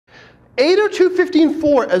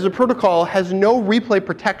802.15.4 as a protocol has no replay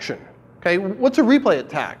protection. Okay, what's a replay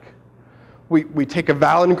attack? We take a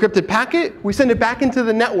valid encrypted packet, we send it back into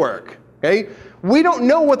the network. Okay? We don't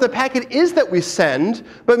know what the packet is that we send,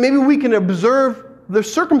 but maybe we can observe the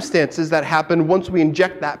circumstances that happen once we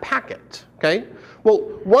inject that packet. Okay?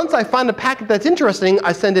 Well, once I find a packet that's interesting,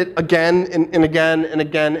 I send it again and again and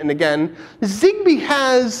again and again. ZigBee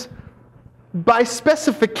has, by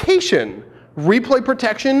specification, replay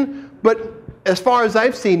protection, but as far as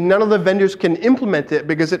I've seen, none of the vendors can implement it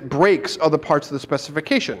because it breaks other parts of the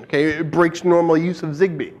specification. Okay? It breaks normal use of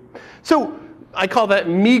ZigBee. So I call that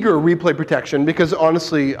meager replay protection because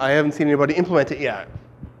honestly, I haven't seen anybody implement it yet.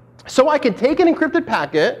 So I can take an encrypted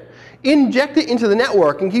packet, inject it into the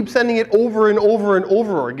network, and keep sending it over and over and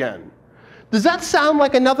over again. Does that sound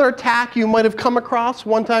like another attack you might have come across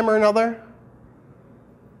one time or another?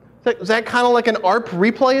 Is that kind of like an ARP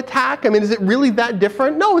replay attack? I mean, is it really that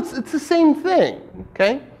different? No, it's the same thing.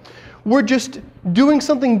 Okay? We're just doing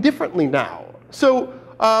something differently now. So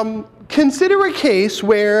consider a case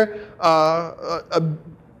where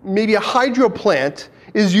maybe a hydro plant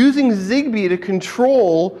is using ZigBee to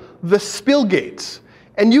control the spill gates.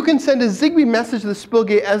 And you can send a ZigBee message to the spill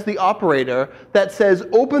gate as the operator that says,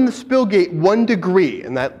 open the spill gate 1 degree,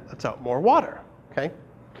 and that lets out more water. Okay?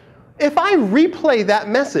 If I replay that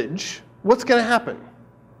message, what's going to happen?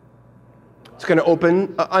 It's going to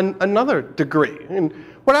open another degree. And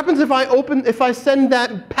what happens if I send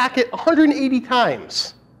that packet 180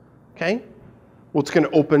 times? Okay? Well, it's going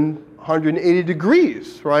to open 180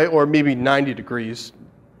 degrees, right? Or maybe 90 degrees,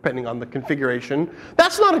 depending on the configuration.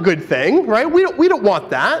 That's not a good thing, right? We don't want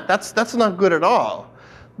that. That's not good at all.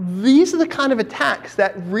 These are the kind of attacks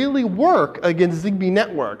that really work against ZigBee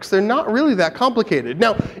networks. They're not really that complicated.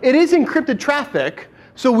 Now, it is encrypted traffic,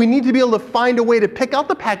 so we need to be able to find a way to pick out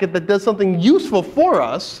the packet that does something useful for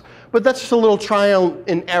us, but that's just a little trial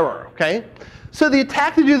and error, okay? So the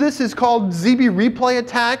attack to do this is called ZigBee replay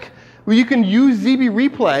attack, where you can use ZigBee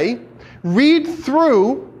replay, read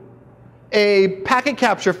through a packet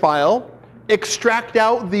capture file, extract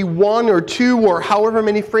out the 1 or 2 or however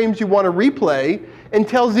many frames you want to replay, and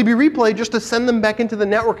tell ZigBee replay just to send them back into the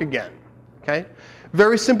network again. Okay?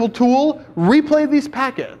 Very simple tool. Replay these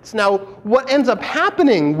packets. Now, what ends up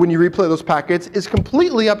happening when you replay those packets is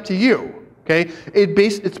completely up to you. Okay?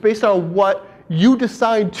 It's based on what you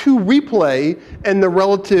decide to replay and the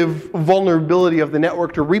relative vulnerability of the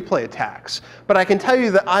network to replay attacks. But I can tell you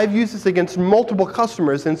that I've used this against multiple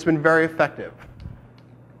customers, and it's been very effective.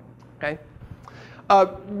 Okay?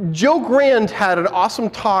 Joe Grand had an awesome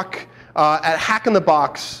talk at Hack in the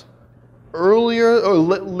Box earlier, or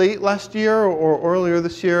late last year, or earlier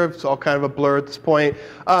this year. It's all kind of a blur at this point,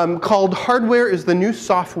 called Hardware is the New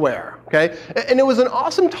Software. Okay? And it was an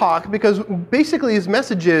awesome talk because basically his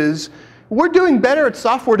message is, we're doing better at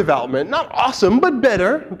software development. Not awesome, but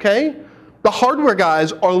better. Okay? The hardware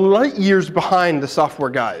guys are light years behind the software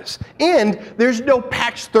guys. And there's no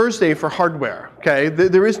patch Thursday for hardware. Okay?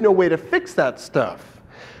 There is no way to fix that stuff.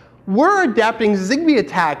 We're adapting ZigBee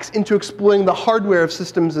attacks into exploiting the hardware of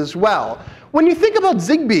systems as well. When you think about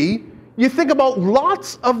ZigBee, you think about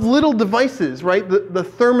lots of little devices, right? The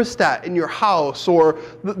thermostat in your house, or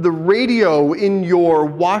the radio in your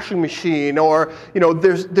washing machine, or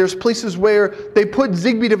there's places where they put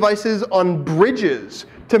ZigBee devices on bridges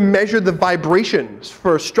to measure the vibrations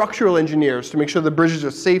for structural engineers to make sure the bridges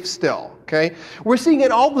are safe still. Okay? We're seeing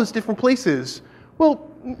it all those different places. Well,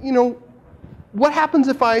 what happens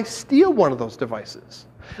if I steal one of those devices?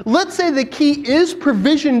 Let's say the key is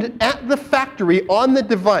provisioned at the factory on the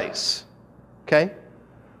device. Okay?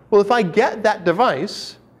 Well, if I get that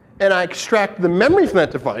device and I extract the memory from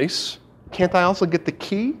that device, can't I also get the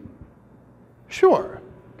key? Sure.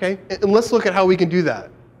 Okay? And let's look at how we can do that.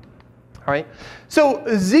 All right? So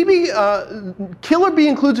ZigBee, Killer Bee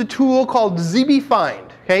includes a tool called ZigBee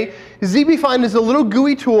Find. Okay? ZigBee Find is a little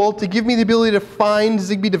GUI tool to give me the ability to find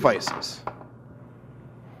ZigBee devices.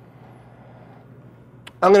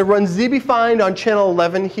 I'm going to run ZigBee Find on channel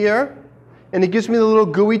 11 here, and it gives me the little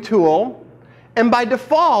GUI tool. And by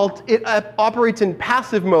default, it operates in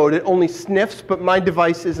passive mode. It only sniffs, but my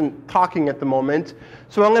device isn't talking at the moment.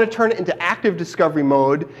 So I'm going to turn it into active discovery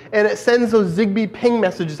mode, and it sends those ZigBee ping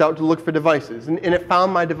messages out to look for devices. And it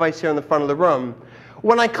found my device here in the front of the room.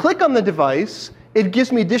 When I click on the device, it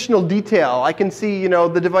gives me additional detail. I can see,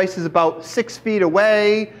 the device is about 6 feet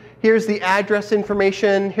away. Here's the address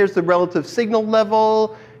information. Here's the relative signal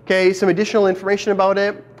level. Okay, some additional information about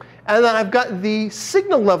it. And then I've got the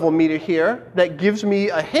signal level meter here that gives me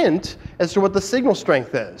a hint as to what the signal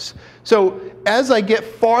strength is. So as I get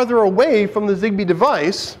farther away from the ZigBee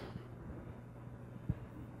device,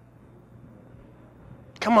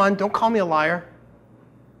 Come on, don't call me a liar.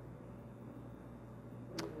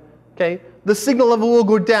 Okay, the signal level will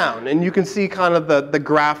go down, and you can see kind of the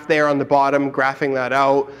graph there on the bottom, graphing that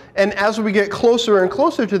out. And as we get closer and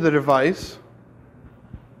closer to the device,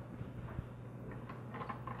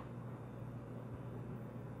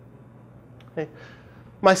 okay,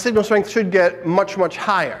 my signal strength should get much, much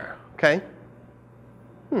higher. Okay.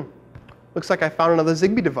 Looks like I found another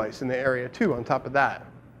ZigBee device in the area too on top of that.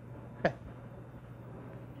 Okay.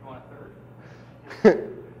 You want a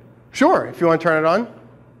third? Sure, if you want to turn it on.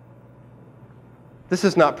 This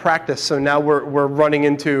is not practice, so now we're running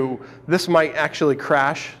into, this might actually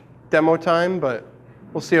crash demo time, but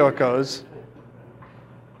we'll see how it goes.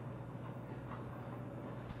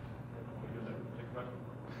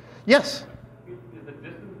 Yes? Is the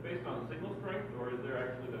distance based on signal strength, or is there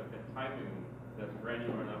actually a timing that's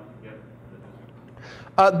granular enough to get the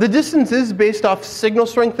distance? The distance is based off signal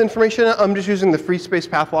strength information. I'm just using the free space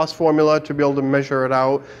path loss formula to be able to measure it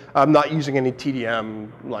out. I'm not using any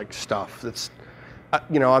TDM-like stuff. That's,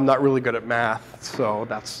 I'm not really good at math, so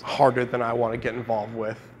that's harder than I want to get involved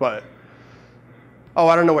with. But, oh,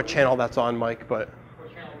 I don't know what channel that's on, Mike, but.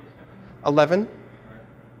 What channel is it? 11?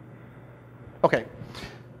 OK.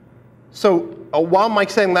 So while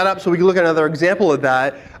Mike's setting that up, so we can look at another example of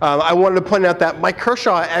that, I wanted to point out that Mike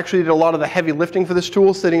Kershaw actually did a lot of the heavy lifting for this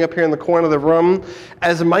tool, sitting up here in the corner of the room.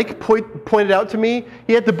 As Mike pointed out to me,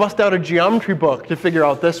 he had to bust out a geometry book to figure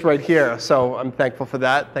out this right here. So I'm thankful for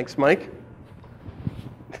that. Thanks, Mike.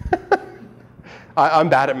 I'm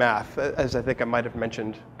bad at math, as I think I might have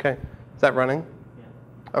mentioned. OK, is that running? Yeah.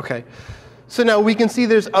 OK. So now we can see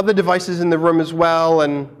there's other devices in the room as well.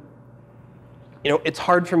 And it's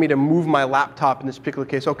hard for me to move my laptop in this particular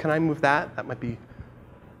case. Oh, can I move that? That might be.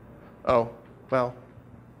 Oh, well,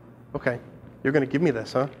 OK. You're going to give me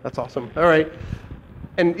this, huh? That's awesome. All right.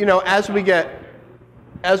 And as we get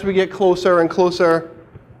closer and closer,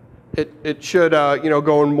 it should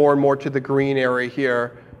go in more and more to the green area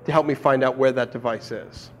here to help me find out where that device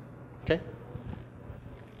is. OK?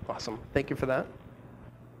 Awesome. Thank you for that.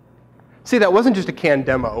 See, that wasn't just a canned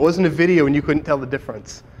demo. It wasn't a video and you couldn't tell the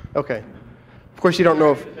difference. OK. Of course, you don't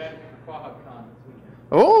know if.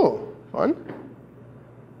 Oh, fun.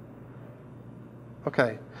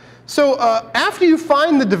 OK. So after you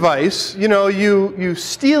find the device, you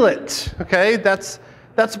steal it. OK, that's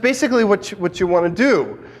basically what you want to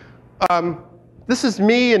do. This is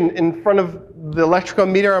me in front of the electrical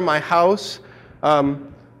meter in my house.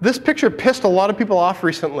 This picture pissed a lot of people off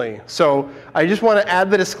recently. So I just want to add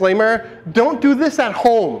the disclaimer, don't do this at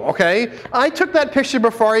home, OK? I took that picture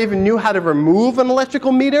before I even knew how to remove an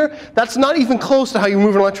electrical meter. That's not even close to how you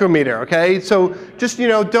move an electrical meter, OK? So just,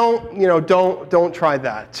 don't try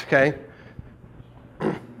that, OK?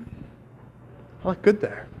 I look good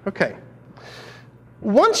there. OK.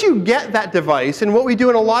 Once you get that device, and what we do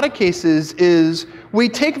in a lot of cases is we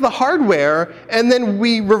take the hardware and then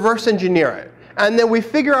we reverse engineer it. And then we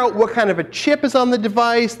figure out what kind of a chip is on the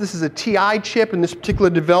device. This is a TI chip in this particular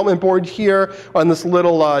development board here on this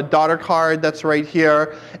little daughter card that's right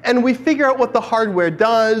here. And we figure out what the hardware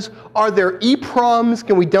does. Are there EEPROMs?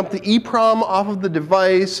 Can we dump the EEPROM off of the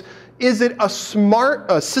device? Is it a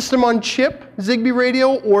smart system-on-chip ZigBee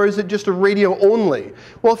radio, or is it just a radio only?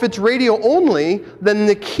 Well, if it's radio only, then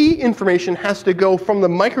the key information has to go from the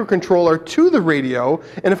microcontroller to the radio.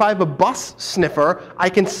 And if I have a bus sniffer, I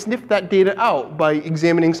can sniff that data out by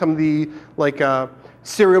examining some of the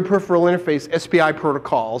serial peripheral interface SPI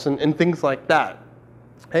protocols and things like that.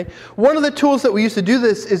 Okay. One of the tools that we used to do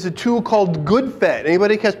this is a tool called GoodFet.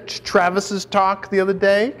 Anybody catch Travis's talk the other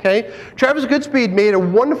day? Okay. Travis Goodspeed made a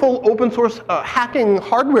wonderful open source hacking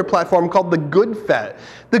hardware platform called the GoodFet.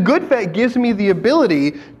 The GoodFet gives me the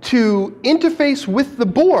ability to interface with the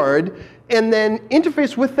board and then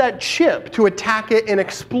interface with that chip to attack it and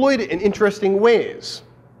exploit it in interesting ways.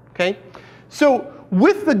 Okay. So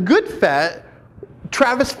with the GoodFet,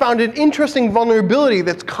 Travis found an interesting vulnerability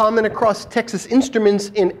that's common across Texas Instruments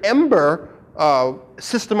in Ember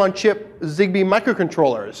system-on-chip ZigBee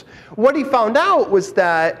microcontrollers. What he found out was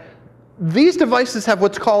that these devices have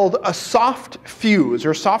what's called a soft fuse,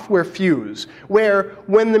 or software fuse, where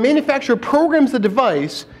when the manufacturer programs the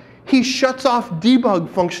device, he shuts off debug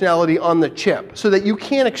functionality on the chip so that you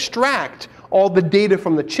can't extract all the data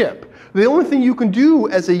from the chip. The only thing you can do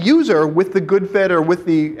as a user with the GoodFet or with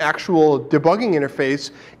the actual debugging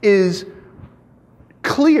interface is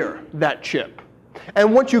clear that chip.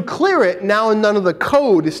 And once you clear it, now none of the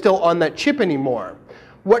code is still on that chip anymore.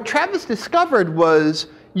 What Travis discovered was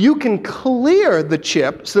you can clear the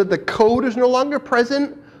chip so that the code is no longer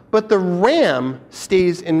present, but the RAM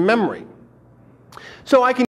stays in memory. So I can